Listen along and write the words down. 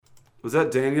Was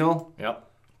that Daniel? Yep.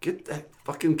 Get that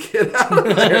fucking kid out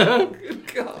of there.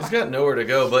 Good God. He's got nowhere to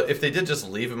go, but if they did just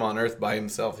leave him on Earth by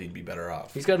himself, he'd be better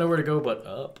off. He's got nowhere to go but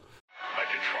up.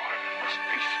 Megatron must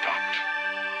be stopped,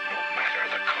 no matter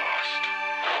the cost.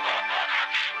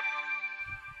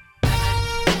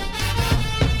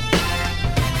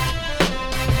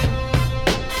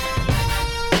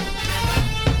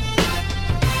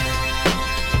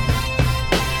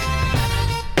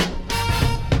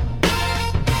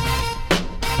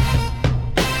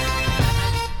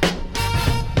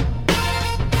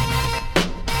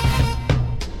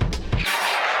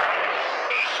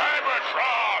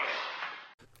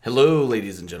 Hello,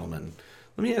 ladies and gentlemen.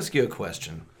 Let me ask you a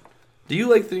question. Do you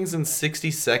like things in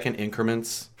 60-second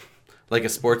increments? Like a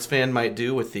sports fan might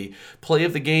do with the play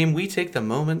of the game, we take the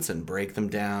moments and break them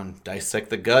down, dissect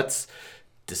the guts,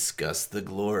 discuss the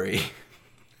glory.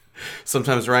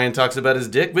 Sometimes Ryan talks about his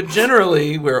dick, but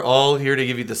generally we're all here to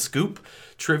give you the scoop,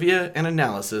 trivia, and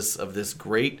analysis of this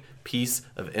great piece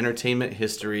of entertainment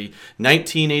history,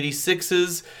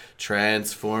 1986's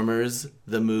Transformers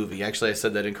the movie. Actually, I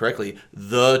said that incorrectly.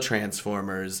 The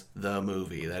Transformers the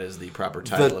movie. That is the proper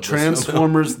title The of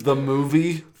Transformers the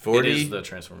movie. 40, It is the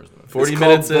Transformers movie. 40 It's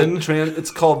minutes called in.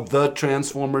 it's called The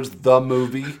Transformers the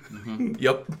movie.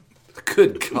 Yep.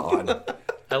 Good God.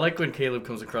 I like when Caleb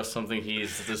comes across something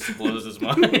this blows his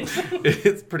mind.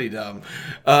 It's pretty dumb.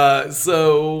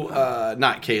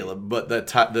 Not Caleb, but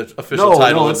the official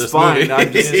title of it's this fine. movie.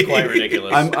 I'm just, It is quite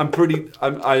ridiculous.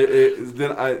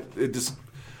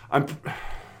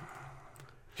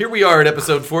 Here we are at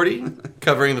episode 40,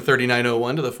 covering the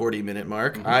 3901 to the 40-minute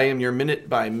mark. Mm-hmm. I am your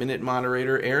minute-by-minute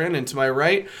moderator, Aaron, and to my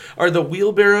right are the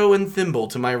wheelbarrow and thimble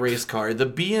to my race car, the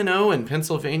B&O and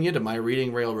Pennsylvania to my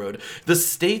Reading Railroad, the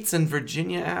States and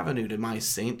Virginia Avenue to my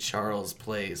St. Charles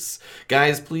Place.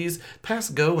 Guys, please pass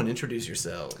go and introduce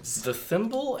yourselves. The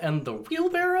thimble and the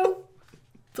wheelbarrow?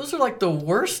 Those are like the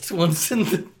worst ones in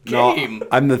the no, game.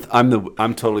 I'm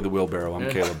totally the wheelbarrow.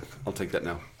 I'm Caleb. I'll take that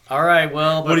now. All right,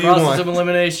 well, by What do you process want? of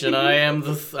elimination, I'm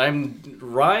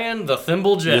Ryan the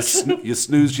Thimble Jet. You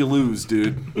snooze, you lose,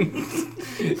 dude.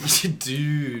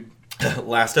 Dude.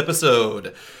 Last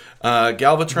episode,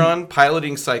 Galvatron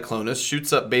piloting Cyclonus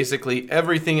shoots up basically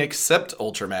everything except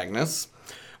Ultra Magnus.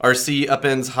 RC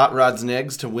upends Hot Rod's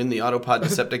Negs to win the Autopod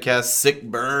Decepticast sick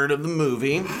burn of the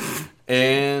movie.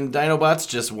 And Dinobots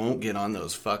just won't get on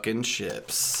those fucking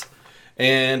ships.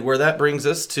 And where that brings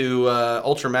us to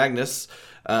Ultra Magnus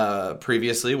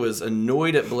previously was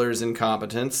annoyed at Blur's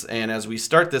incompetence. And as we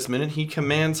start this minute, he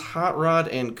commands Hot Rod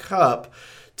and Cup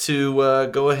to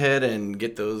go ahead and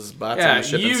get those bots on the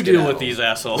ship. You deal with these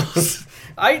assholes.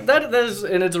 That is,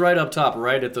 and it's right up top,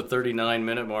 right at the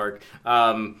 39-minute mark.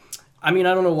 I mean,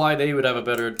 I don't know why they would have a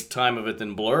better time of it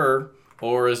than Blur,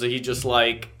 or is he just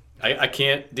like, I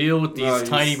can't deal with these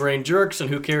tiny brain jerks, and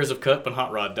who cares if Cup and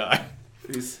Hot Rod die?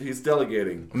 He's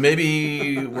delegating.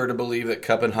 Maybe we're to believe that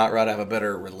Cup and Hot Rod have a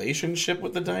better relationship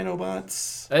with the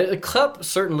Dinobots. Cup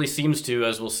certainly seems to,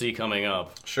 as we'll see coming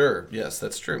up. Sure, yes,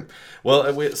 that's true.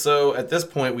 Well, so at this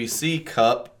point, we see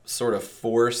Cup sort of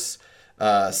force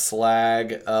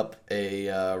Slag up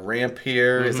a ramp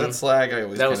here. Mm-hmm. Is that Slag? I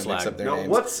always kind of mix up their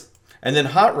names. And then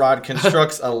Hot Rod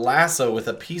constructs a lasso with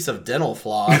a piece of dental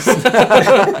floss.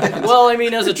 Well, I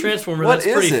mean, as a Transformer, that's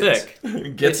pretty thick.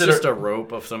 It's just a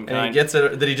rope of some kind. And he gets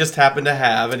it that he just happened to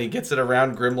have, and he gets it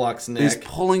around Grimlock's neck. He's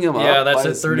pulling him up. Yeah, that's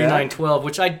at 3912,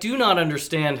 which I do not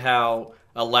understand how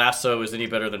a lasso is any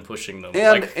better than pushing them.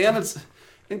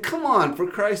 And come on, for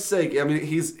Christ's sake! I mean,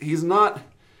 he's not.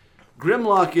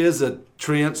 Grimlock is a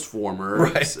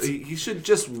Transformer. Right. So he should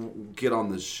just get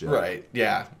on this ship. Right.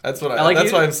 Yeah. That's what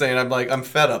that's why I'm saying. I'm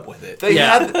fed up with it.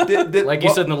 You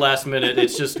said in the last minute,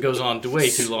 it just goes on way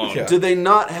too long. Yeah. Do they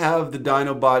not have the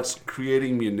Dinobots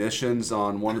creating munitions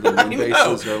on one of the moon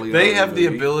bases earlier? They have the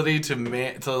ability to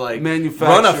manufacture,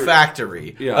 run a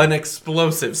factory, yeah. an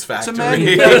explosives factory. To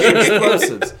manufacture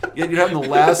explosives. Yet you're having to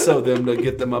lasso them to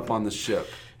get them up on the ship.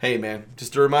 Hey man,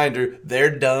 just a reminder, they're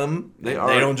dumb. They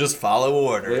don't just follow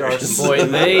orders. They are. Boy,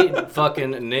 they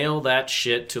fucking nail that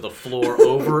shit to the floor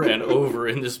over and over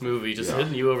in this movie, just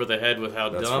hitting you over the head with how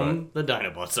dumb the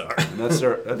Dinobots are. And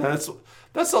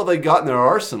that's all they got in their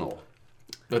arsenal.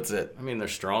 That's it. I mean, they're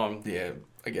strong. Yeah,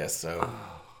 I guess so.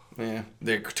 Yeah,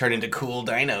 they're turning into cool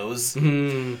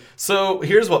dinos. So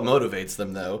here's what motivates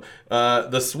them, though.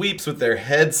 The sweeps with their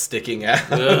heads sticking out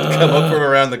come up from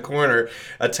around the corner,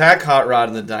 attack Hot Rod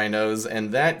and the dinos,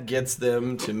 and that gets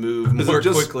them to move more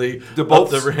quickly up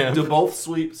the ramp. Do both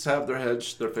sweeps have their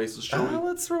faces showing?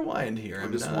 Let's rewind here.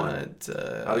 Just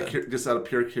out of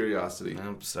pure curiosity.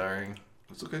 I'm sorry.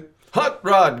 That's okay. Hot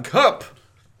Rod Cup!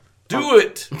 Do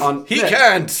it. He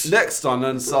can't. Next on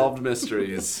Unsolved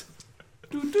Mysteries.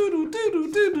 Wes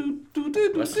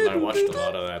and I watched a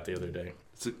lot of that the other day.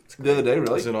 The other day,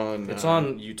 really? Is it on? It's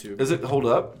on YouTube. Does it hold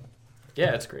up?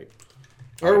 Yeah, it's great.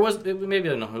 Or was it maybe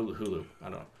on Hulu? I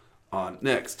don't know.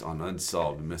 Next on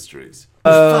Unsolved Mysteries.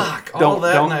 Fuck. All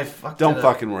that and I fucked Don't it up.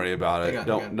 fucking worry about it. Hang on,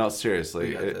 Don't. hang on. No, seriously.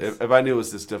 We got this. If I knew it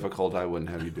was this difficult, I wouldn't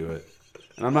have you do it.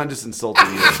 And I'm not just insulting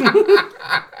you.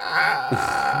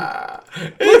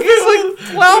 He's like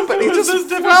flapping. He's just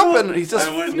flapping. He's just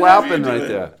flapping right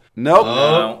there. Nope.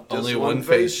 Oh, Just only one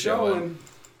face showing.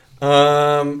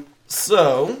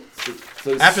 So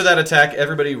So after that attack,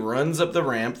 everybody runs up the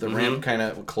ramp. The ramp kind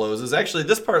of closes. Actually,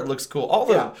 this part looks cool. All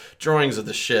the drawings of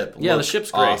the ship Yeah, the look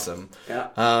ship's great. awesome.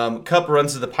 Yeah. Cup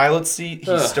runs to the pilot's seat.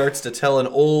 He starts to tell an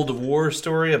old war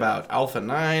story about Alpha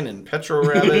 9 and Petro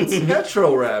Rabbits.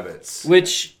 Petro rabbits.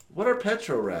 Which, What are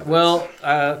Petro rabbits? well,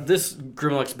 this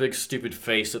Grimlock's big stupid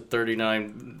face at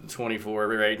 3924,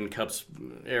 right in Cup's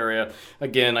area.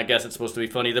 Again, I guess it's supposed to be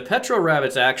funny. The Petro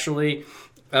Rabbits actually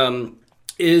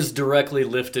is directly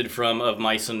lifted from Of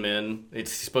Mice and Men.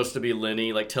 It's supposed to be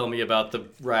Lenny, like, tell me about the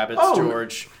rabbits, Oh,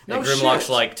 George. And no Grimlock's shit.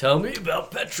 like, tell me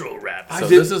about Petro Rabbits. So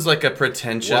did- this is like a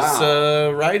pretentious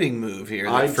writing move here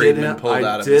that I Friedman pulled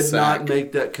out of did his sack. not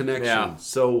make that connection. Yeah.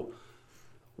 So,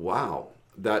 wow.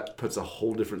 That puts a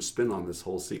whole different spin on this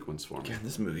whole sequence for me. Man,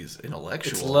 this movie's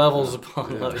intellectual. It's levels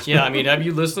upon levels. Yeah, I mean, have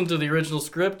you listened to the original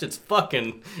script? It's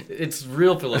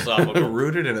real philosophical.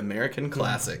 Rooted in American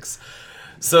classics.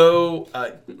 So,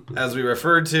 as we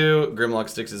referred to, Grimlock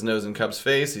sticks his nose in Cup's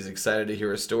face. He's excited to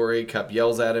hear a story. Cup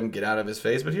yells at him, get out of his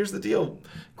face. But here's the deal.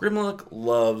 Grimlock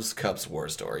loves Cup's war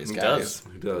stories, guys.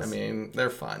 He does. I mean,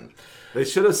 they're fun. They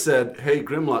should have said, hey,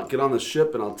 Grimlock, get on the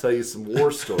ship and I'll tell you some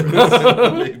war stories.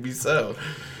 Maybe so.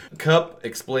 Cup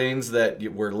explains that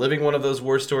we're living one of those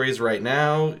war stories right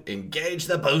now. Engage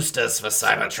the boosters for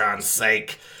Cybertron's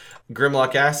sake.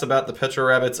 Grimlock asks about the Petro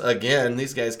Rabbits again.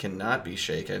 These guys cannot be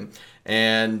shaken.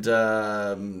 And,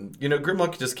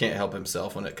 Grimlock just can't help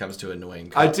himself when it comes to annoying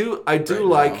Cup. I do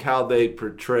like how they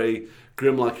portray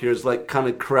Grimlock here as like kind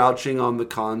of crouching on the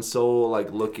console,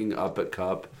 like looking up at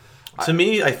Cup. To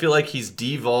me, I feel like he's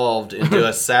devolved into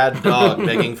a sad dog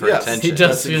begging for Yes, attention. he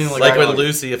does feel Like with dog.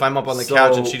 Lucy, if I'm up on the So-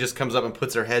 couch and she just comes up and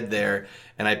puts her head there,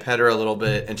 and I pet her a little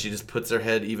bit, and she just puts her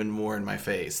head even more in my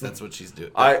face. That's what she's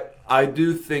doing. I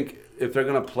do think if they're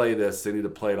going to play this, they need to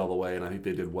play it all the way, and I think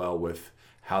they did well with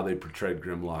how they portrayed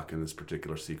Grimlock in this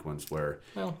particular sequence where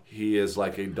he is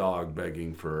like a dog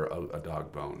begging for a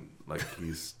dog bone. Like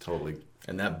he's totally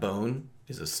And that bone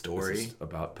is a story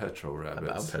about Petro rabbits.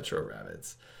 about Petro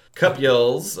Rabbits. Cup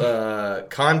yells,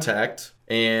 contact,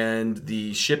 and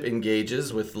the ship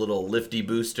engages with little lifty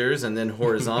boosters and then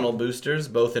horizontal boosters,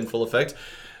 both in full effect.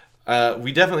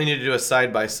 We definitely need to do a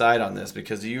side-by-side on this,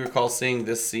 because do you recall seeing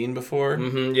this scene before?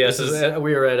 Yes,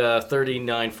 we are at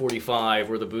 3945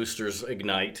 where the boosters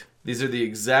ignite. These are the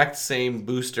exact same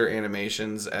booster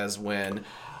animations as when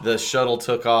the shuttle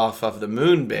took off of the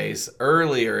moon base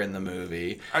earlier in the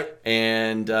movie.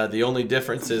 And the only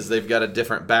difference is they've got a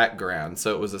different background.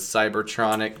 So it was a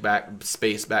Cybertronic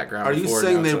space background. Are you before,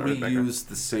 saying now they it's a different background. reused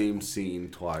the same scene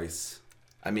twice?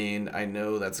 I mean, I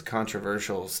know that's a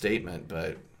controversial statement,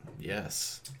 but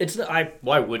yes.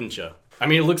 Why wouldn't you? I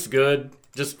mean, it looks good.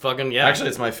 Just fucking, yeah. Actually,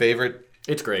 it's my favorite.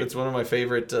 it's great. It's one of my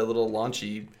favorite little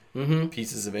launchy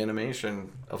pieces of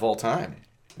animation of all time.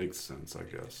 Makes sense, I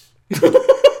guess.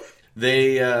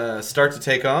 They start to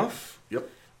take off. Yep.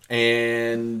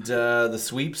 And the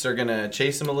sweeps are going to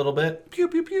chase him a little bit. Pew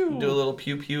pew pew. Do a little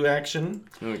pew-pew action.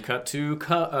 And we cut to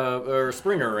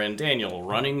Springer and Daniel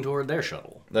running toward their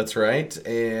shuttle. That's right.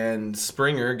 And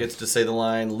Springer gets to say the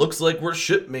line, "Looks like we're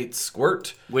shipmates,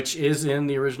 Squirt." Which is in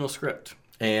the original script.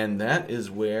 And that is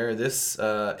where this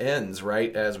ends,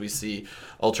 right? As we see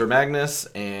Ultra Magnus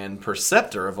and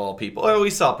Perceptor, of all people. Oh, we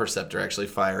saw Perceptor actually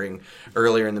firing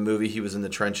earlier in the movie. He was in the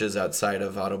trenches outside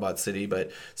of Autobot City.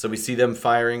 But so we see them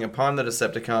firing upon the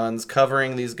Decepticons,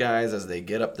 covering these guys as they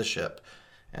get up the ship.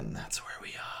 And that's where we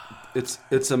are.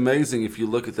 It's amazing if you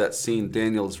look at that scene.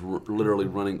 Daniel's literally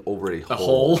running over a A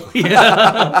hole. hole?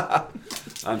 Yeah.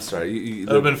 I'm sorry. It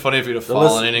would have been funny if he'd have The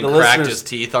fallen in and cracked listeners- his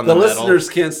teeth on the metal. listeners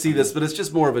can't see this, but it's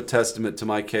just more of a testament to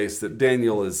my case that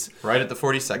Daniel is Right at the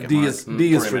 40-second D mark. is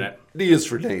D is for a for minute. D is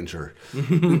for danger.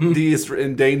 D is for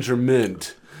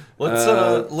endangerment.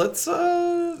 Let's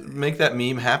make that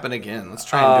meme happen again. Let's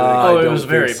try and do it again. I Oh, it don't was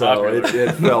very think so. popular.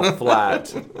 It fell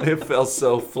flat. It fell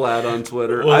so flat on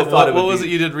Twitter. Well, I thought what it would was be,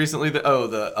 it you did recently?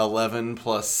 The 11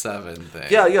 plus 7 thing.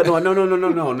 Yeah,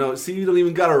 no. See, you don't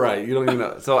even got it right. You don't even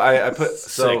know. So I put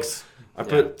 6. I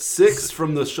put 6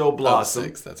 from the show Oh, Blossom.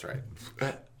 6, that's right.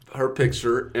 her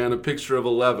picture and a picture of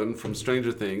 11 from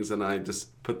Stranger Things, and I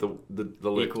just put the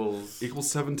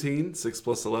equals 17, 6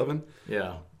 plus 11.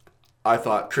 Yeah. I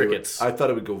thought Crickets. I thought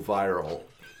it would go viral.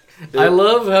 I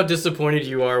love how disappointed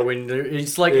you are when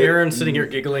it's like Aaron sitting here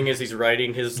giggling as he's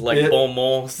writing his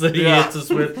bonbons that he hits us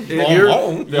with.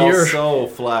 You're so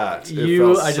flat.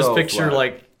 I just picture flat.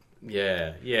 like,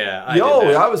 yeah.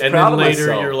 I was and proud of then later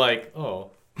myself. you're like, oh.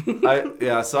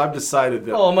 So I've decided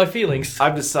that. Oh, my feelings.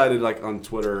 I've decided, like, on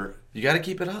Twitter. You got to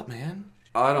keep it up, man.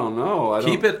 I don't know.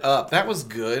 Keep it up. That was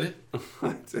good.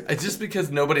 Just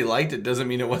because nobody liked it doesn't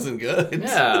mean it wasn't good.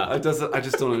 Yeah. I just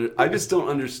don't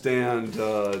understand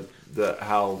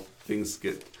how things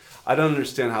get. I don't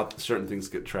understand how certain things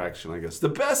get traction. I guess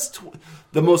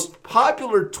the most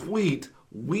popular tweet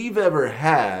we've ever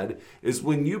had is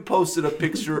when you posted a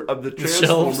picture of the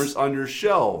Transformers on your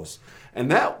shelves, and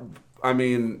that, I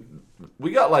mean,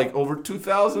 we got like over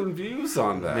 2,000 views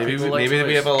on that. Maybe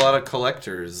we have a lot of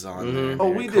collectors on there. Oh,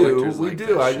 we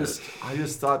do. I just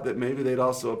thought that maybe they'd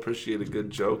also appreciate a good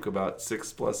joke about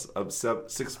 6 plus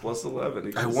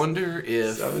 11. I wonder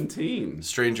if 17.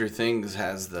 Stranger Things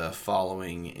has the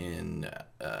following in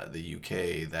the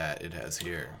UK that it has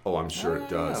here. Oh, I'm sure it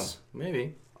does.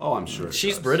 Maybe. Oh, I'm sure it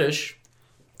She's does. British.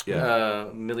 Yeah.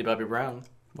 Millie Bobby Brown.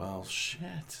 Well,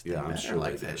 shit. Yeah, I'm sure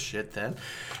like they that do. shit then.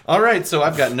 All right, so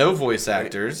I've got no voice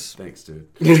actors. Thanks, dude.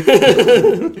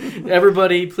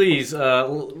 Everybody, please,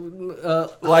 heart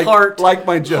like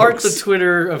my jokes. Heart the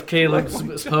Twitter of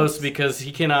Caleb's post because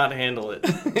he cannot handle it.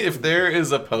 If there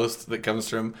is a post that comes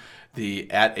from the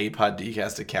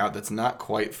 @APodDcast account that's not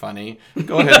quite funny,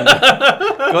 go ahead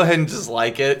and just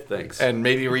like it. Thanks. And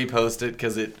maybe repost it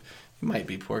because it might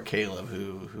be poor Caleb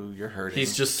who you're hurting.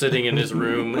 He's just sitting in his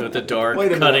room with the dark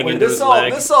Wait a cutting minute. into his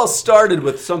leg. This all started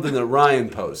with something that Ryan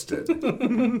posted.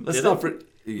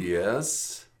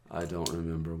 Yes. I don't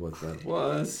remember what that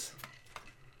was.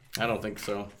 I don't think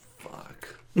so.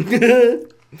 Fuck.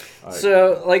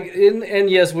 So, like,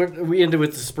 yes, we ended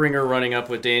with Springer running up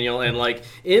with Daniel, and, like,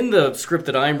 in the script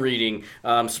that I'm reading,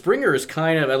 Springer is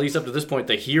kind of, at least up to this point,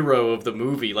 the hero of the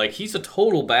movie. Like, he's a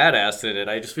total badass in it.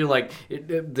 I just feel like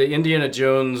the Indiana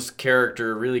Jones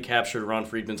character really captured Ron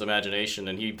Friedman's imagination,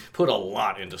 and he put a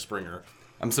lot into Springer.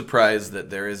 I'm surprised that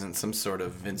there isn't some sort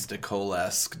of Vince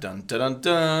DiCola-esque dun dun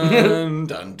dun dun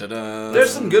dun dun.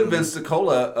 There's some good Vince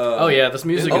DiCola. Oh yeah, this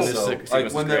music in this also, sequence like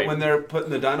is when great. they're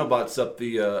putting the Dinobots up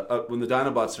when the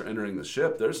Dinobots are entering the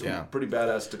ship, there's some pretty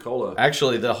badass DiCola.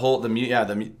 Actually,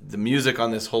 the music on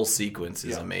this whole sequence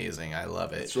is amazing. I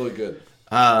love it. It's really good.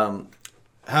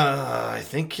 I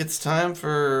think it's time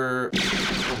for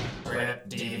Rip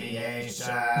deviations.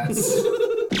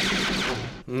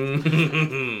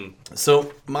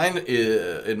 So mine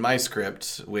in my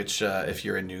script, which if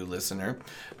you're a new listener,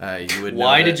 you would know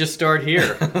Why did you start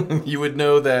here? you would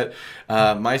know that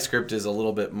my script is a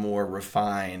little bit more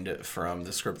refined from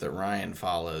the script that Ryan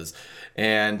follows.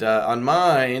 And on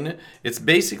mine, it's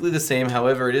basically the same.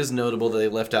 However, it is notable that they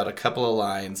left out a couple of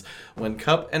lines. When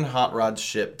Cup and Hot Rod's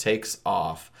ship takes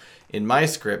off, in my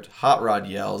script, Hot Rod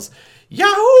yells,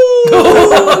 "Yahoo!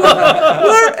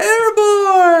 We're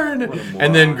airborne!"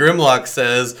 And then Grimlock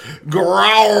says,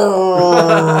 "Growl!"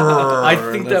 I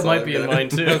think that might be in mine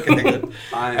too. Okay, good.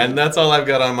 And that's all I've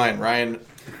got on mine. Ryan,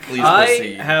 please I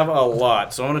proceed. have a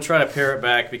lot, so I'm going to try to pare it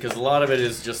back because a lot of it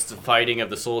is just the fighting of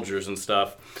the soldiers and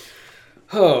stuff.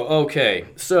 Oh, okay.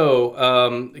 So,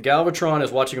 Galvatron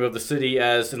is watching above the city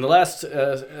as, in the last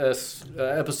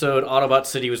episode, Autobot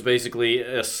City was basically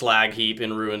a slag heap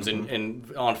in ruins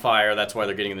and on fire. That's why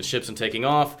they're getting in the ships and taking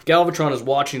off. Galvatron is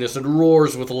watching this and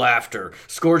roars with laughter.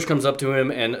 Scourge comes up to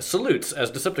him and salutes as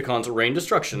Decepticons rain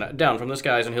destruction down from the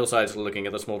skies and hillsides looking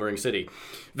at the smoldering city.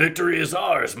 "Victory is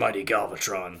ours, mighty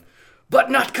Galvatron.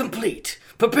 But not complete.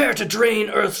 Prepare to drain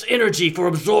Earth's energy for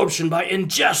absorption by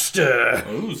Ingester."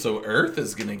 Ooh, so Earth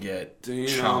is going to get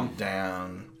chomped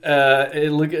down.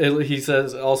 He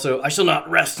says also, "I shall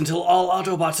not rest until all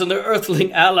Autobots and their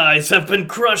Earthling allies have been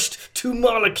crushed to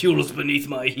molecules beneath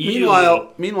my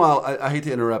heel." Meanwhile, I hate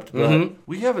to interrupt, but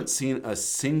we haven't seen a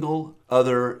single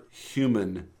other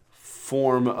human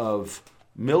form of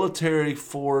military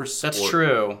force. That's or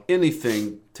true.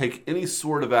 anything take any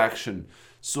sort of action.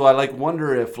 So I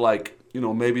wonder if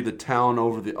maybe the town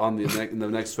over in the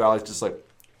next valley is just like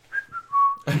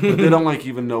But they don't like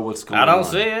even know what's going on. I don't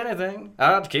see anything.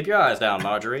 Keep your eyes down,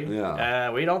 Marjorie. Yeah.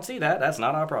 We don't see that. That's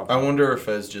not our problem. I wonder if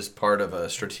as just part of a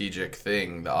strategic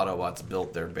thing, the Autobots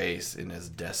built their base in as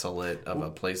desolate of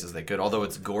a place as they could, although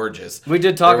it's gorgeous. We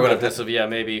did talk about this,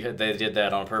 maybe they did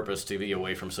that on purpose to be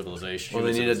away from civilization. Well,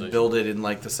 they needed to build it in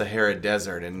like the Sahara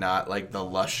Desert and not like the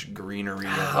lush greenery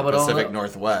of the Pacific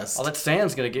Northwest. All that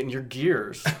sand's going to get in your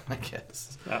gears. I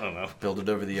guess. I don't know. Build it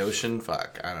over the ocean?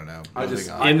 Fuck, I don't know.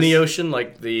 In the ocean,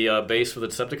 like the base for the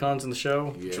Decepticons in the show,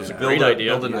 which was a great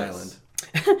idea. Build an island.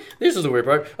 This is the weird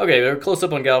part. Okay, they're close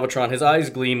up on Galvatron. His eyes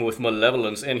gleam with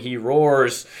malevolence, and he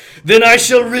roars, "Then I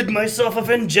shall rid myself of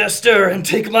Ingester and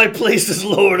take my place as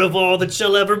Lord of all that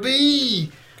shall ever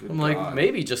be." I'm like,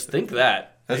 maybe just think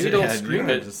that. Maybe don't scream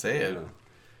it. To say it.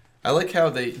 I like how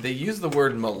they use the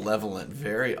word malevolent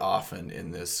very often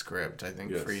in this script. I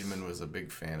think Friedman was a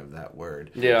big fan of that word.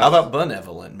 Yeah. How about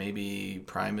benevolent? Maybe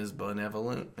Prime is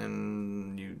benevolent,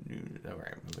 and you all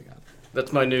right, moving on.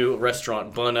 That's my new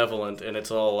restaurant, Bunevolent, and it's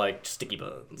all like sticky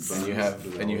buns.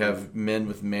 And you have men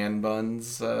with man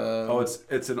buns.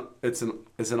 It's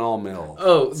an all male.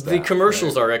 Oh, the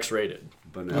commercials are X-rated.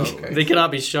 Okay. They cannot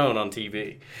be shown on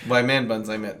TV. By man buns,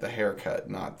 I meant the haircut,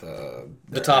 not the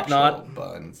top knot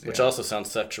buns, which also sounds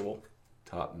sexual.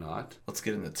 Top knot. Let's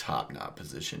get in the top knot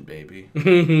position, baby.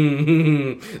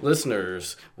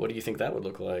 Listeners, what do you think that would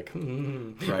look like?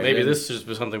 Right Maybe in. this is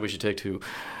something we should take to.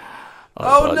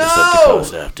 Oh no!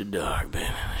 Decepticons After Dark, baby.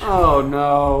 Oh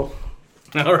no!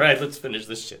 All right, let's finish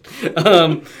this shit.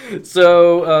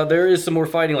 So there is some more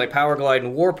fighting, like Power Glide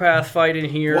and Warpath fight in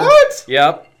here. What?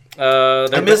 Yep.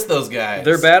 I miss those guys.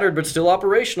 They're battered but still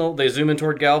operational. They zoom in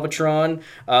toward Galvatron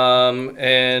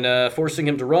and forcing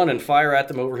him to run and fire at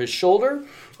them over his shoulder.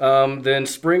 Then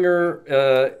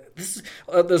Springer...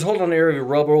 there's hold on area of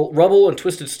rubble and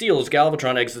twisted steel as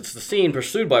Galvatron exits the scene,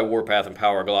 pursued by Warpath and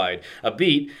Power Glide. A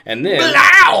beat, and then...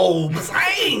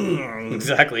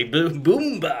 Exactly.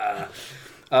 Boomba.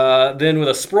 Then with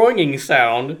a sproinging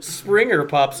sound, Springer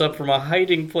pops up from a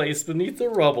hiding place beneath the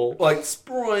rubble. Like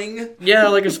spring. Yeah,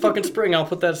 like it's fucking spring. I'll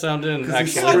put that sound in,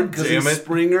 actually. Because he's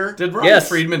Springer. Did Ron Yes.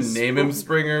 Friedman name him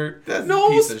Springer? That's a No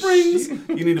piece of springs. shit.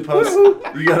 You need to post.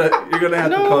 You're gonna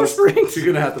have to No post. springs. You're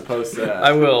gonna have to post that.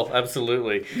 I will,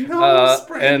 absolutely. No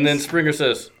springs. And then Springer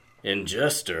says,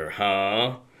 "Ingester,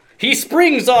 huh?" He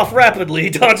springs off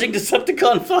rapidly, dodging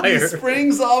Decepticon He fire.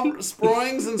 springs off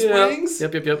springs and springs.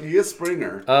 Yep. He is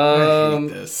Springer. I hate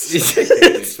this.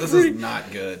 This is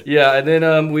not good. Yeah, and then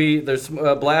there's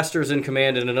Blasters in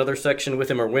command in another section.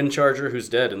 With him are Windcharger, who's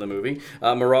dead in the movie,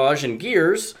 Mirage, and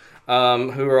Gears,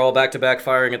 who are all back-to-back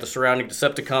firing at the surrounding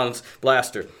Decepticons.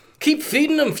 Blaster. Keep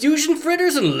feeding them fusion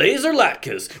fritters and laser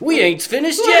latkes. We ain't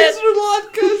finished yet.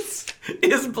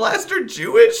 Is Blaster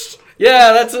Jewish?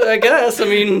 Yeah, that's, I guess. I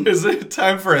mean... Is it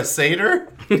time for a Seder?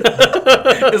 Is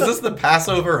this the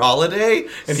Passover holiday?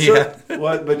 And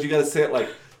What? But you gotta say it like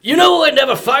You know I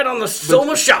never fight on the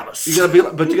Soma Shabbos. you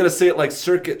gotta say it like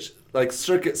circuit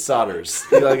solders.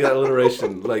 You gotta get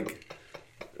alliteration like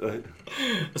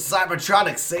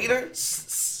Cybertronic Seder?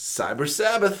 Cyber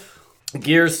Sabbath.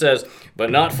 Gears says,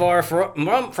 but not far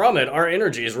from it, our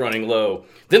energy is running low.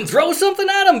 Then throw something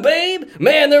at him, babe.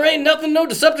 Man, there ain't nothing no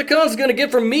Decepticon's gonna get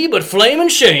from me but flame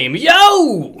and shame.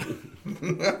 Yo!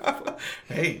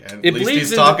 Hey, at It least bleeds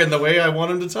he's into- talking the way I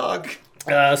want him to talk.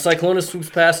 Cyclonus swoops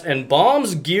past and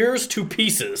bombs Gears to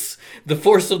pieces. The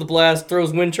force of the blast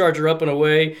throws Windcharger up and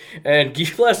away, and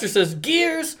Blaster says,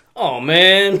 Gears? Oh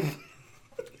man.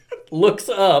 Looks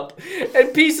up,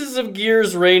 and pieces of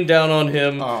Gears rain down on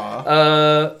him,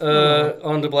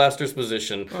 onto Blaster's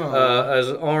position, as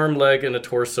arm, leg, and a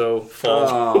torso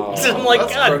fall. I'm like,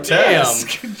 That's God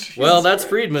grotesque. damn. Well, that's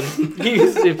Friedman.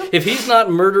 If he's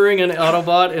not murdering an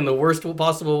Autobot in the worst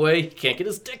possible way, he can't get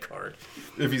his dick hard.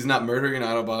 If he's not murdering an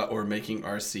Autobot or making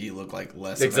RC look like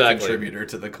less of a Exactly. contributor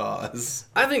to the cause.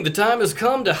 I think the time has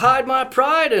come to hide my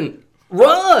pride and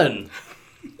run.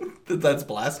 That's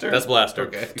Blaster? That's Blaster.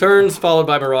 Okay. Turns, followed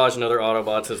by Mirage and other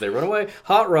Autobots as they run away.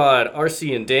 Hot Rod,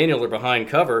 RC, and Daniel are behind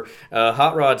cover.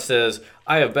 Hot Rod says,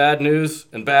 I have bad news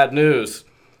and bad news.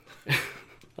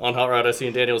 On Hot Rod, RC,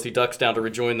 and Daniel as he ducks down to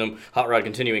rejoin them. Hot Rod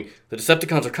continuing, the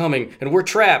Decepticons are coming and we're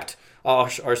trapped.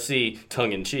 RC,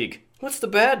 tongue-in-cheek, what's the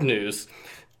bad news?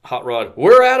 Hot Rod,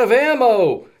 we're out of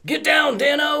ammo. Get down,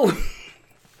 Dano.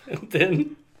 And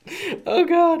then Oh,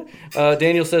 God.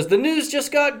 Daniel says, the news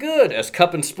just got good. As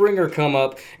Cup and Springer come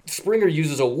up, Springer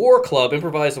uses a war club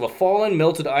improvised of a fallen,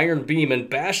 melted iron beam and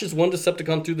bashes one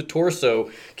Decepticon through the torso,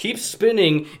 keeps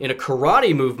spinning in a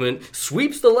karate movement,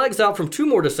 sweeps the legs out from 2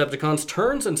 more Decepticons,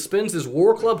 turns and spins his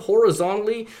war club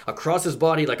horizontally across his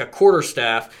body like a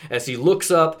quarterstaff as he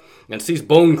looks up and sees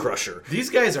Bone Crusher. These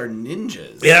guys are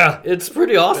ninjas. Yeah, it's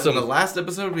pretty awesome. In the last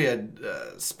episode, we had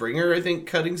Springer, I think,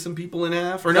 cutting some people in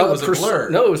half. Or no, it was a Blur.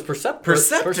 No, it was Perceptor.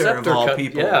 Perceptor of all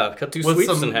people. Yeah, cut 2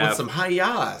 sweeps in half. With some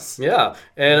hi-yas. Yeah,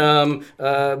 and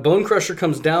Bone Crusher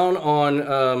comes down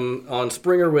on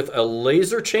Springer with a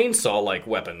laser chainsaw-like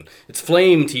weapon. Its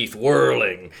flame teeth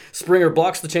whirling. Springer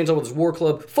blocks the chainsaw with his war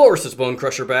club, forces Bone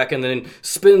Crusher back, and then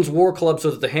spins war club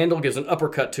so that the handle gives an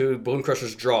uppercut to Bone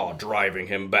Crusher's jaw, driving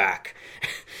him back.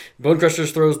 Bone Crusher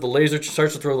starts to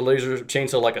throw the laser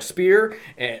chainsaw like a spear,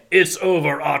 and it's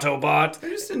over, Autobot. They're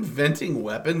just inventing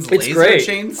weapons. It's laser great.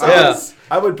 chainsaws. Yeah.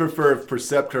 I would prefer if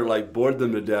Perceptor bored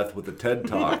them to death with a TED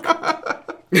Talk.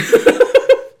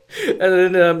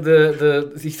 And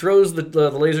then he throws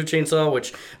the laser chainsaw,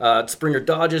 which Springer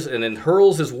dodges, and then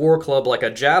hurls his war club like a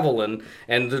javelin.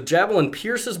 And the javelin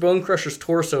pierces Bone Crusher's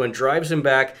torso and drives him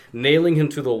back, nailing him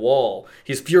to the wall.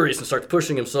 He's furious and starts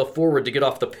pushing himself forward to get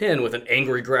off the pin with an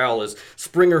angry growl as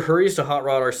Springer hurries to Hot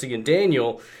Rod, RC, and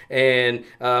Daniel, and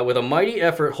with a mighty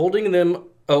effort, holding them.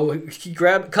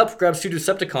 Cup grabs 2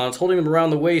 Decepticons, holding them around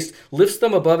the waist, lifts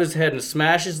them above his head, and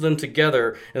smashes them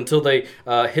together until they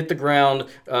hit the ground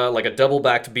like a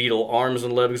double-backed beetle, arms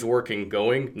and legs working,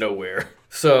 going nowhere.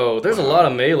 So there's a lot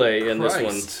of melee in this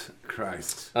one.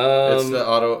 Christ. It's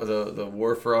the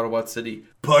War for Autobot City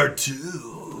Part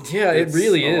 2. Yeah, it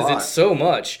really is. lot. It's so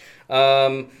much.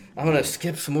 I'm gonna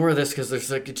skip some more of this because there's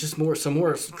some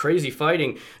more crazy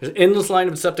fighting. There's an endless line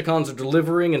of Decepticons are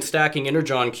delivering and stacking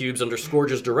Energon cubes under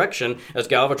Scourge's direction as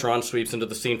Galvatron sweeps into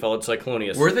the scene, followed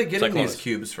Cyclonius. Where are they getting these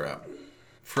cubes from?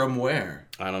 From where?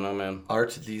 I don't know, man.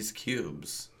 Art these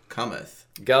cubes cometh.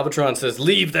 Galvatron says,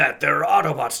 "Leave that. There are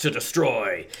Autobots to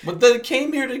destroy." But they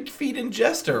came here to feed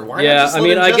Ingester. Why Yeah, not just I let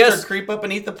mean, I Ingester guess- creep up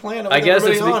and eat the planet I with guess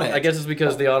everybody on it? I guess it's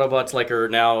because the Autobots are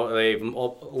now they've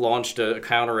launched a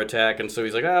counterattack, and so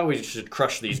he's like, we should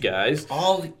crush these guys.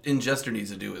 All Ingester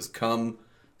needs to do is come,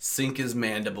 sink his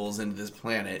mandibles into this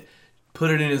planet,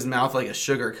 put it in his mouth like a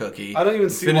sugar cookie. I don't even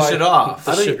see finish why, it off.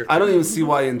 I don't even see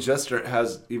why Ingester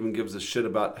gives a shit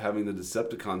about having the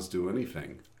Decepticons do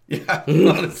anything. Yeah,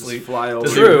 honestly. Just fly over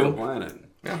True. the planet.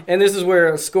 And this is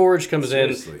where Scourge comes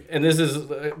Seriously. in, and this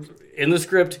is in the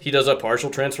script. He does a partial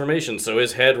transformation, so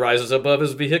his head rises above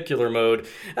his vehicular mode,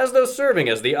 as though serving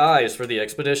as the eyes for the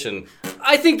expedition.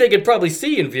 I think they could probably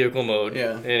see in vehicle mode.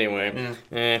 Yeah. Anyway.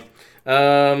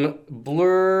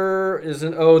 Blur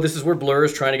isn't. Oh, this is where Blur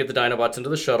is trying to get the Dinobots into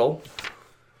the shuttle.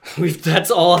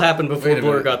 That's all happened before Wait a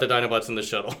Blur minute. got the Dinobots in the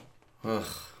shuttle. Ugh.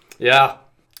 Yeah.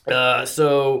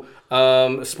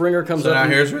 Springer comes So up. now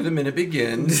here's where the minute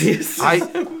begins.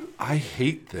 I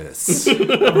hate this.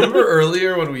 Remember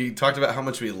earlier when we talked about how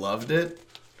much we loved it?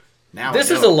 Now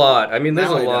This I is don't. a lot. I mean, there's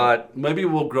Now a I lot. Maybe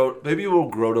we'll grow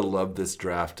to love this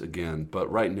draft again,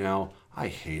 but right now I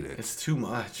hate it. It's too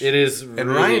much. It is And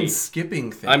really... Ryan's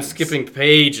skipping things. I'm skipping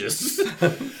pages.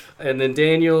 And then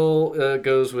Daniel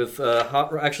goes with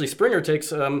Hot Rod. Actually, Springer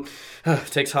takes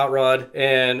Hot Rod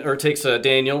takes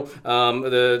Daniel.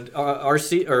 The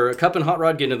RC or Cup and Hot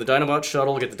Rod get into the Dinobot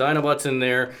shuttle, get the Dinobots in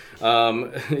there.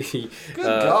 Good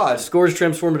God. Scourge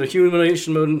transforms into humanoid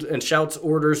mode and shouts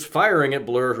orders, firing at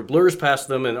Blur, who blurs past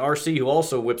them, and RC, who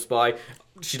also whips by.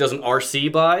 She doesn't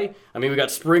RC by. I mean, we got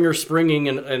Springer springing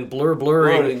and Blur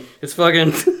blurring. Blurring. It's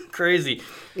fucking crazy.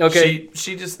 Okay.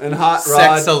 She just And Hot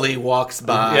Rod- sexily walks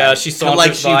by. Yeah, she saunters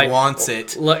like she by. wants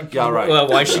it. Yeah, right.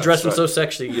 Why is she That's dressing right. so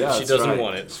sexy? Yeah, She that's doesn't right.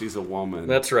 want it. She's a woman.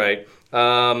 That's right.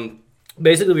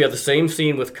 Basically, we have the same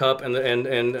scene with Cup and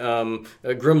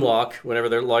Grimlock whenever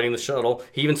they're lighting the shuttle.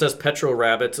 He even says Petro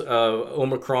Rabbit,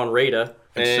 Omicron Rada.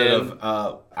 Instead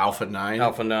of Alpha 9.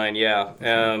 Alpha 9, yeah.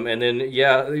 And then,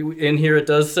 in here it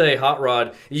does say Hot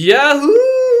Rod,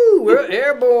 Yahoo! We're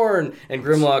airborne! And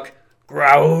Grimlock,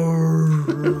 growl.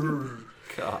 I'm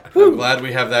glad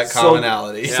we have that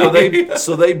commonality. So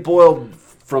they boiled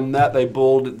from that. They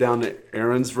boiled it down to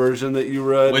Aaron's version that you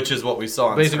read, Which is what we saw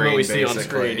on Basically screen. what we see on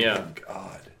basically. screen, yeah.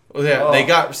 God. Well, yeah,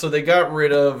 they got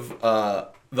rid of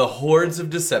the hordes of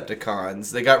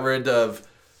Decepticons. They got rid of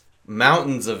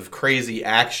mountains of crazy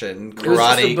action, was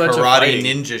just a bunch of fighting.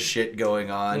 ninja shit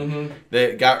going on.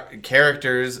 They got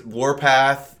characters,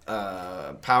 Warpath,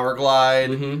 Power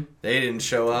Glide. They didn't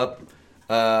show up.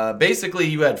 Basically,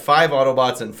 you had 5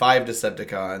 Autobots and 5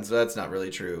 Decepticons. So that's not really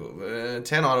true.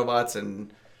 10 Autobots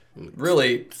and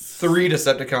really 3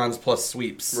 Decepticons plus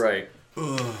sweeps. Right.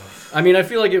 I mean, I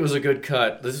feel like it was a good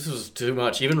cut. This was too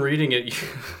much. Even reading it,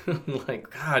 I'm like,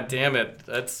 God damn it.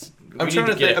 I'm trying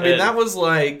to think. I mean, that was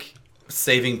like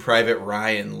Saving Private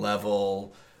Ryan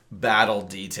level battle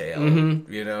detail.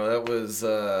 Mm-hmm. You know, that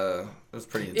was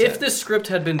pretty intense. If this script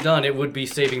had been done, it would be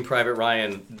Saving Private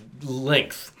Ryan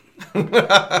length.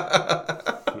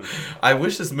 I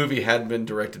wish this movie had been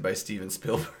directed by Steven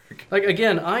Spielberg. Like,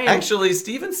 again, I am... Actually,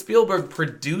 Steven Spielberg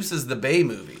produces the Bay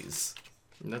movies.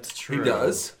 That's true. He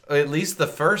does. At least the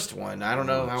first one. I don't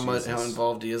know how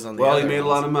involved he is on the Well, other he made a ones.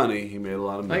 lot of money. He made a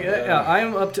lot of money.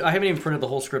 I'm up to... I haven't even printed the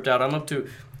whole script out. I'm up to...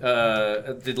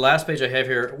 the last page I have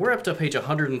here, we're up to page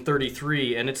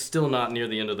 133, and it's still not near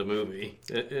the end of the movie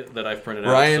that I've printed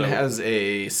out. Ryan has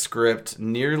a script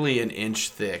nearly an inch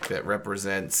thick that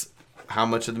represents how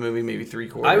much of the movie? Maybe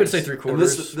 3/4? I would say 3/4. And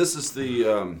this is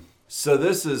the... so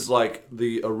this is like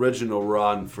the original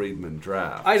Ron Friedman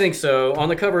draft. I think so. On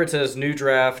the cover it says new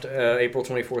draft, April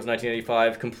 24th,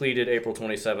 1985, completed April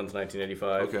 27th,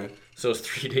 1985. Okay. So it's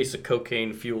 3 days of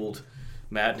cocaine-fueled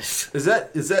madness. Is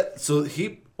that... So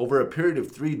he, over a period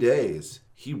of 3 days,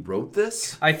 he wrote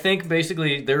this? I think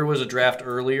basically there was a draft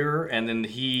earlier, and then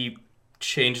he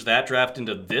changed that draft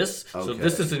into this. So Okay.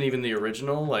 this isn't even the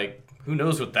original. Like, who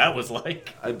knows what that was like?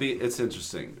 It's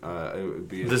interesting. It would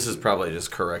be... This is probably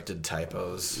just corrected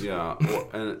typos. Yeah.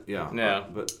 Yeah. Yeah.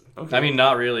 But okay. I mean,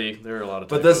 not really. There are a lot of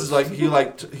But typos. this is like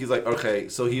he's like, okay,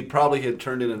 so he probably had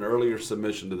turned in an earlier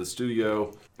submission to the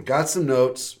studio, got some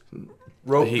notes,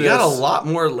 wrote He this. got a lot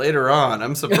more later on.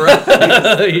 I'm surprised.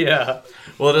 yeah.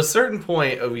 Well, at a certain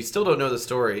point, we still don't know the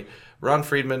story. Ron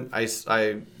Friedman,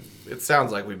 it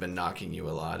sounds like we've been knocking you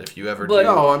a lot. If you ever But- do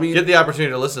No, I mean- get the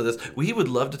opportunity to listen to this, we would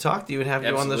love to talk to you and have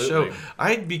you on the show. Absolutely.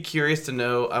 I'd be curious to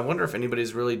know, I wonder if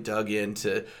anybody's really dug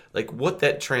into like what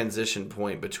that transition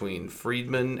point between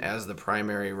Friedman as the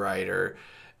primary writer,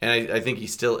 and I think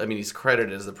he's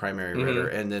credited as the primary writer,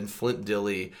 and then Flint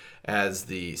Dille as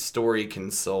the story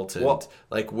consultant. Well-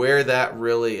 like where that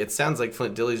really, it sounds like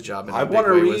Flint Dille's job in I a big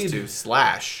wanna way was read- to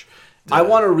slash. I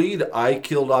want to read I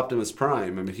Killed Optimus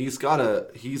Prime. I mean,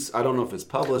 I don't know if it's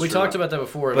published. We or talked not. about that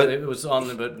before, But but it was on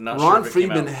the, but not Ron sure if it came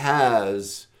Friedman out.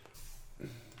 has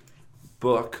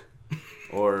book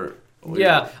or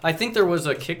Yeah, I think there was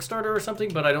a Kickstarter or something,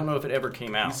 but I don't know if it ever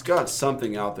came out. he's got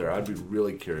something out there. I'd be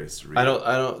really curious to read. I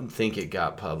don't think it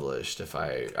got published.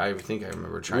 I think I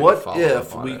remember trying to What follow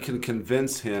if up on we it. can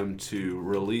convince him to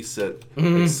release it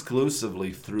Mm-hmm.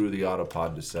 exclusively through the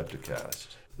Autopod Decepticast?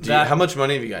 How much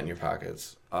money have you got in your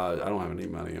pockets? I don't have any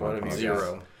money. In my have you pocket.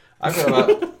 Zero. I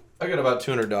got about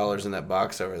 $200 in that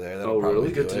box over there. That'll Oh, probably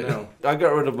really? do Good it. to know. I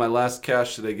got rid of my last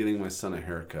cash today, getting my son a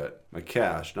haircut. My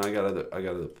cash. Now I got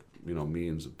other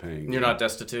means of paying. You're not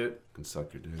destitute. You can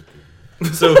suck your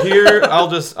dick. So here, I'll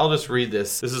just read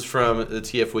this. This is from the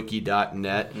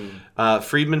tfwiki.net.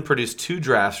 Friedman produced 2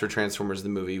 drafts for Transformers the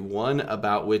movie, one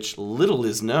about which little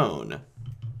is known.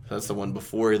 That's the one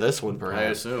before this one,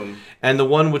 perhaps. I assume. And the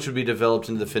one which would be developed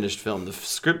into the finished film. The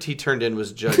script he turned in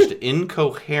was judged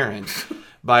incoherent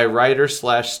by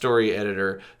writer/story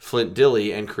editor Flint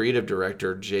Dille and creative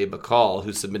director Jay Bacall,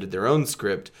 who submitted their own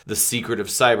script, The Secret of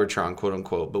Cybertron, quote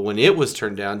unquote. But when it was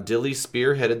turned down, Dille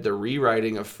spearheaded the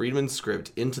rewriting of Friedman's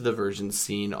script into the version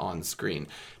seen on screen.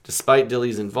 Despite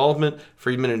Dille's involvement,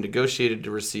 Friedman had negotiated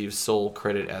to receive sole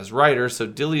credit as writer, so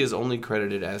Dille is only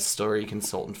credited as story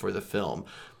consultant for the film.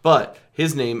 But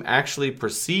his name actually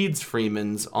precedes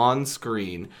Freeman's on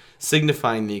screen,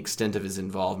 signifying the extent of his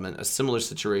involvement. A similar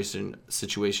situation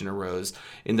arose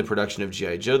in the production of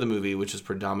G.I. Joe the movie, which was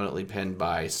predominantly penned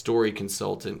by story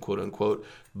consultant, quote unquote,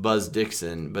 Buzz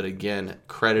Dixon, but again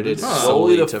credited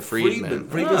solely to Friedman.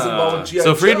 Friedman's involved with G.I.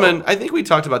 So Joe. Friedman, I think we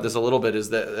talked about this a little bit,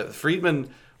 is that Friedman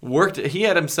he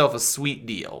had himself a sweet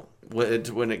deal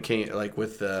when it came like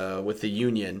with the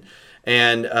union.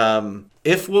 And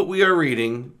if what we are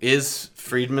reading is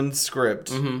Friedman's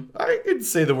script, I could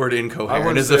say the word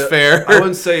incoherent is fair. I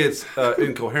wouldn't say it's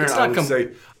incoherent. It's I not would say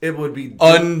it would be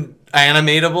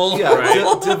Unanimatable.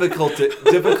 yeah,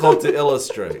 difficult to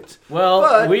illustrate. Well,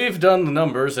 But- we've done the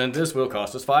numbers, and this will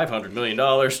cost us $500 million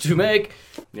to make.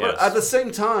 Yes. But at the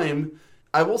same time,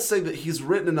 I will say that he's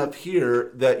written enough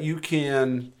here that you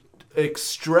can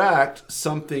extract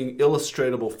something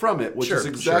illustratable from it, which is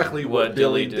exactly what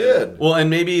Dille did. Well, and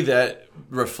maybe that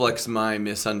reflects my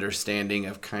misunderstanding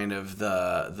of kind of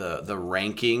the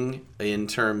ranking in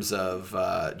terms of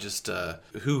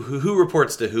who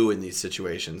reports to who in these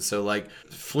situations. So like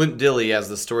Flint Dille as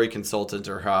the story consultant,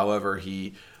 or however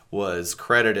he was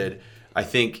credited, I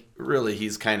think really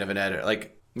he's kind of an editor.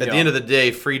 Like At the end of the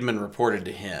day, Friedman reported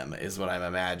to him, is what I'm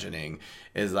imagining.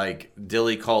 Is like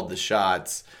Dilly called the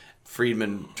shots,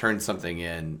 Friedman turned something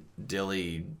in,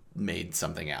 Dilly made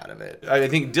something out of it. I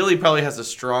think Dilly probably had a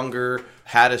stronger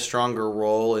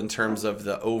role in terms of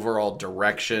the overall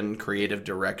creative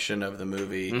direction of the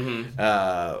movie,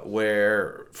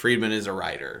 where Friedman is a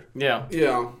writer. Yeah.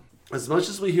 Yeah. As much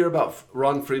as we hear about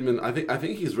Ron Friedman, I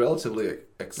think he's relatively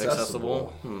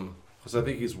accessible. Because I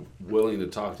think he's willing to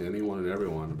talk to anyone and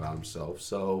everyone about himself.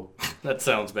 So That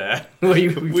sounds bad.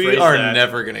 We are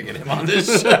never going to get him on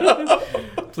this show.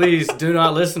 Please do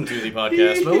not listen to the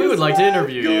podcast, but we would like to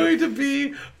interview you. He's going to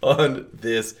be on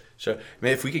this show.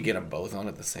 Man, if we could get them both on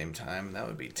at the same time, that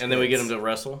would be tits. And then we get him to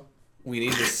wrestle. We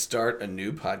need to start a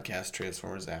new podcast,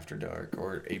 Transformers After Dark,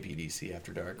 or APDC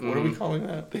After Dark. What are we calling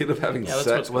that? they end up having that's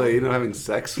sex. Well, they end up having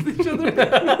sex with each other.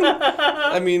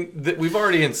 I mean, we've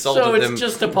already insulted So it's them.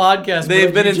 just a podcast. They've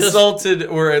but been you just- insulted,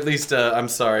 or at least, I'm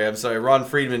sorry, Ron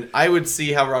Friedman. I would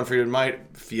see how Ron Friedman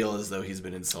might feel as though he's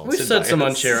been insulted. We've said by some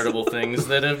us. uncharitable things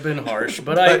that have been harsh,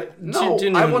 but I No, I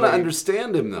genuinely- want to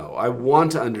understand him, though. I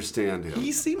want to understand him.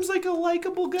 He seems like a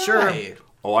likable guy. Sure.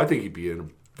 Oh, I think he'd be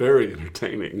very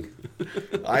entertaining.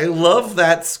 I love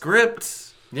that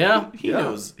script. Yeah. He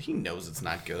knows it's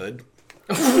not good.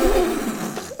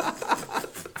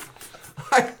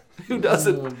 Who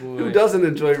doesn't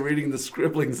enjoy reading the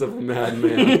scribblings of a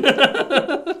madman?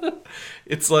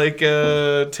 It's like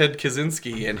Ted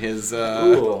Kaczynski and his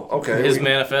Ooh, okay. His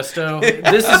manifesto.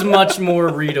 This is much more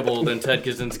readable than Ted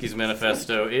Kaczynski's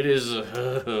manifesto. It is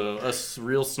a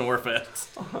real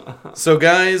snorefest. So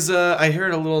guys, I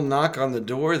heard a little knock on the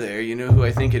door there. You know who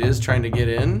I think it is trying to get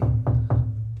in?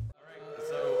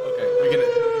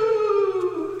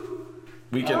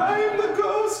 We can. I'm the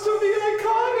ghost of the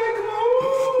iconic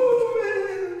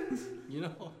moment. You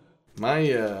know.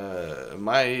 My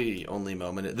only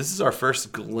moment. This is our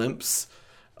first glimpse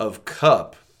of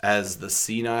Kup as the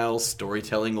senile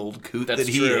storytelling old coot That's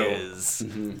that he true. is.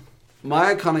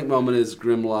 My iconic moment is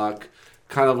Grimlock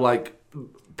kind of like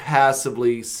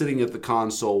passively sitting at the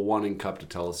console wanting Kup to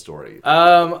tell a story.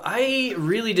 I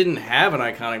really didn't have an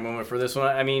iconic moment for this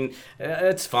one. I mean,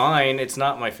 it's fine. It's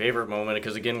not my favorite moment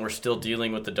because, again, we're still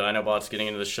dealing with the Dinobots getting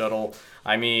into the shuttle.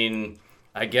 I mean,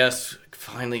 I guess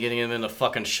finally getting them in the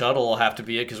fucking shuttle will have to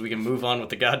be it because we can move on with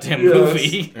the goddamn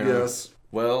movie. Yes.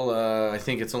 Well, I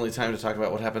think it's only time to talk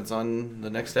about what happens on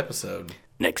the next episode.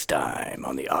 Next time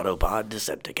on the Autopod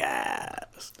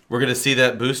Decepticast. We're going to see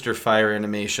that booster fire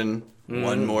animation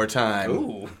one more time.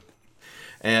 Ooh.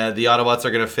 And the Autobots are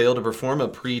going to fail to perform a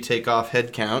pre-takeoff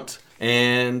head count.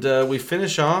 And we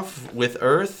finish off with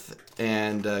Earth.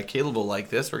 And Caleb will like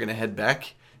this. We're going to head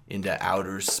back into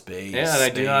outer space. Yeah,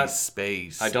 and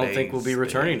Space. I don't think we'll be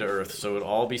returning to Earth, so it'll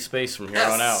all be space from here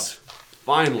on out.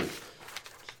 Finally.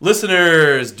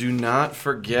 Listeners, do not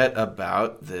forget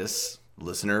about this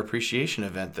listener appreciation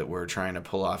event that we're trying to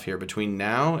pull off here. Between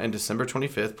now and December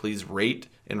 25th, please rate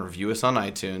and review us on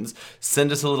iTunes.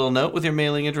 Send us a little note with your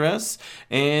mailing address,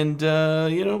 and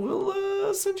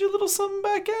we'll send you a little something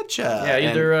back at you. Yeah,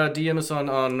 either DM us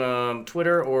on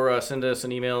Twitter or send us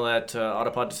an email at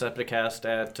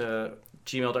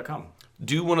autopoddecepticast@gmail.com.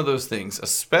 Do one of those things,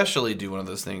 especially do one of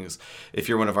those things if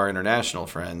you're one of our international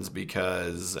friends,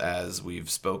 because as we've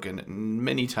spoken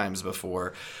many times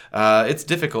before, it's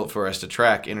difficult for us to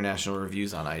track international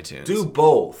reviews on iTunes. Do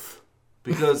both.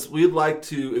 Because we'd like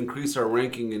to increase our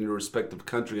ranking in your respective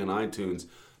country on iTunes,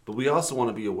 but we also want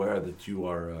to be aware that you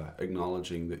are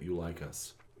acknowledging that you like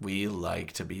us. We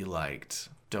like to be liked,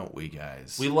 don't we,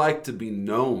 guys? We like to be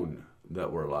known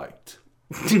that we're liked.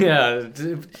 Yeah,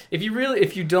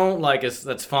 if you don't like us,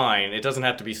 that's fine. It doesn't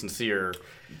have to be sincere.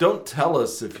 Don't tell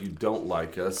us if you don't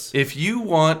like us, If you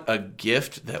want a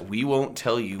gift that we won't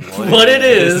tell you What it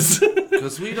is,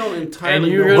 because we don't entirely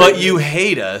you're know. gonna- but you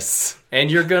hate us. and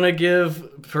you're gonna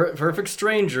give perfect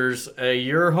strangers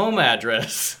your home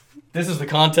address. This is the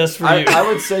contest for you. I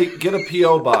would say get a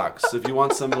P.O. box if you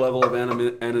want some level of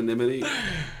anonymity.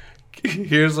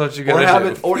 Here's what you Or gotta have do.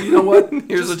 it, or you know what?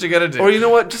 Here's what you gotta do. Or you know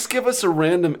what? Just give us a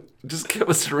random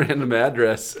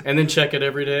address. And then check it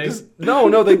every day.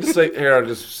 No, they just say, here, I'll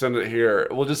just send it here.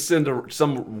 We'll just send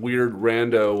some weird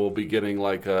rando will be getting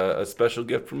like a special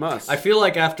gift from us. I feel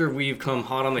like after we've come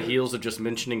hot on the heels of just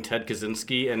mentioning Ted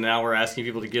Kaczynski, and now we're asking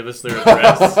people to give us their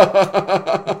address,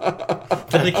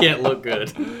 that it can't look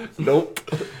good. Nope.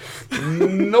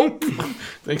 Nope.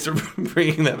 Thanks for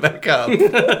bringing that back up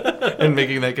and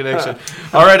making that connection.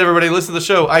 All right, everybody, listen to the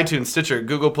show. iTunes, Stitcher,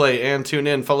 Google Play, and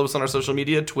TuneIn. Follow us on our social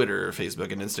media, Twitter,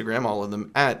 Facebook, and Instagram, all of them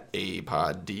at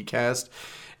APodDcast.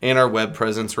 And our web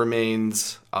presence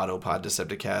remains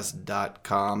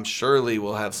autopoddecepticast.com. Surely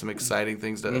we'll have some exciting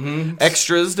things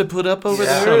extras to put up over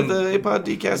there at the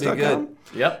apoddcast.com.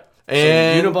 Yep.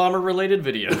 And some Unabomber-related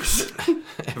videos.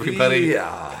 Everybody,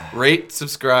 rate,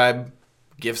 subscribe.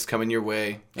 Gifts coming your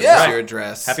way. Yeah. Your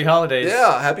address. Happy holidays.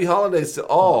 Yeah, happy holidays to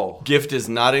all. Gift is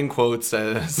not in quotes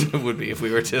as it would be if we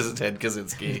were Ted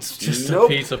Kaczynski. Just Nope.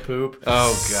 a piece of poop.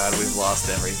 Oh, God, we've lost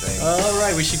everything. All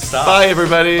right, we should stop. Bye,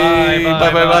 everybody. Bye,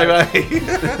 bye, bye, bye. bye.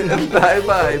 Bye,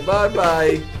 bye, bye,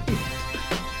 bye.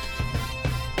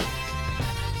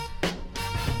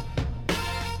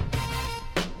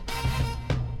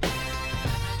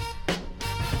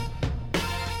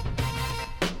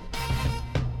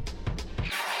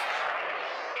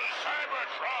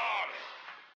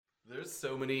 There's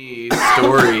so many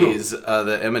stories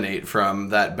that emanate from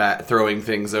that throwing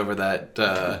things over that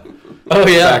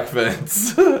back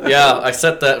fence. Yeah, I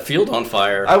set that field on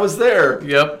fire. I was there.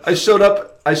 Yep. I showed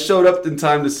up in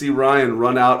time to see Ryan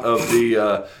run out of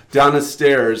the down the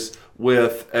stairs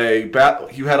with a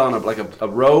you had on a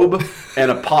robe and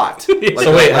a pot.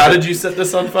 So wait, how did you set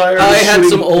this on fire? I had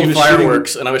some he old was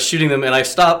fireworks, and I was shooting them, and I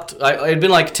stopped. It had been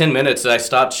like 10 minutes, and I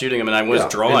stopped shooting them, and I was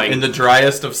drawing. in the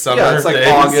driest of summer Yeah, it's like days.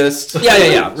 August.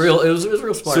 Yeah. Real. It was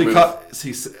real smart. So he move. caught.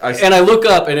 And I look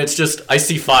up, and it's just I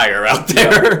see fire out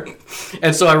there,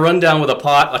 and so I run down with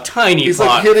a tiny He's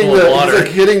pot like full of water. He's like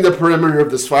hitting the perimeter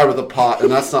of this fire with a pot, and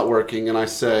that's not working. And I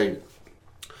say,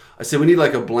 we need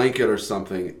like a blanket or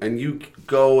something. And you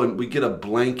go and we get a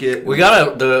blanket. We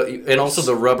got and also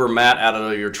the rubber mat out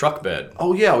of your truck bed.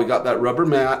 Oh yeah, we got that rubber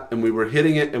mat, and we were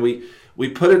hitting it, and we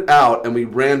put it out, and we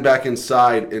ran back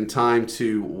inside in time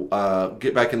to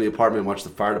get back in the apartment and watch the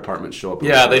fire department show up.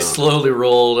 Yeah, they slowly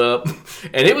rolled up,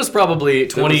 and it was probably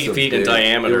 20 feet in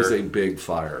diameter. It was a big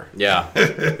fire. Yeah.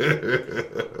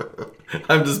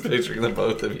 I'm just picturing the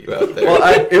both of you out there. Well,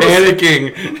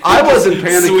 panicking. I wasn't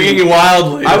panicking. Swinging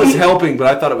wildly. I was helping, but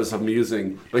I thought it was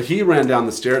amusing. But he ran down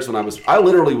the stairs when I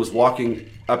literally was walking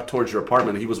up towards your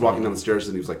apartment. He was walking down the stairs,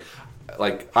 and he was like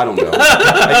I don't know.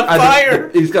 Fire.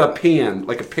 He's got a pan,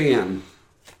 like a pan.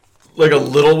 Like a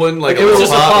little one? Like It was a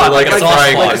just a pot, pot, or like a sauce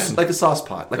frying pot. pan? Like a sauce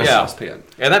pot, like a Yeah. saucepan.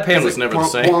 And that pan was like never the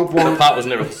wonk, same. wonk, wonk. The pot was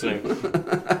never the same.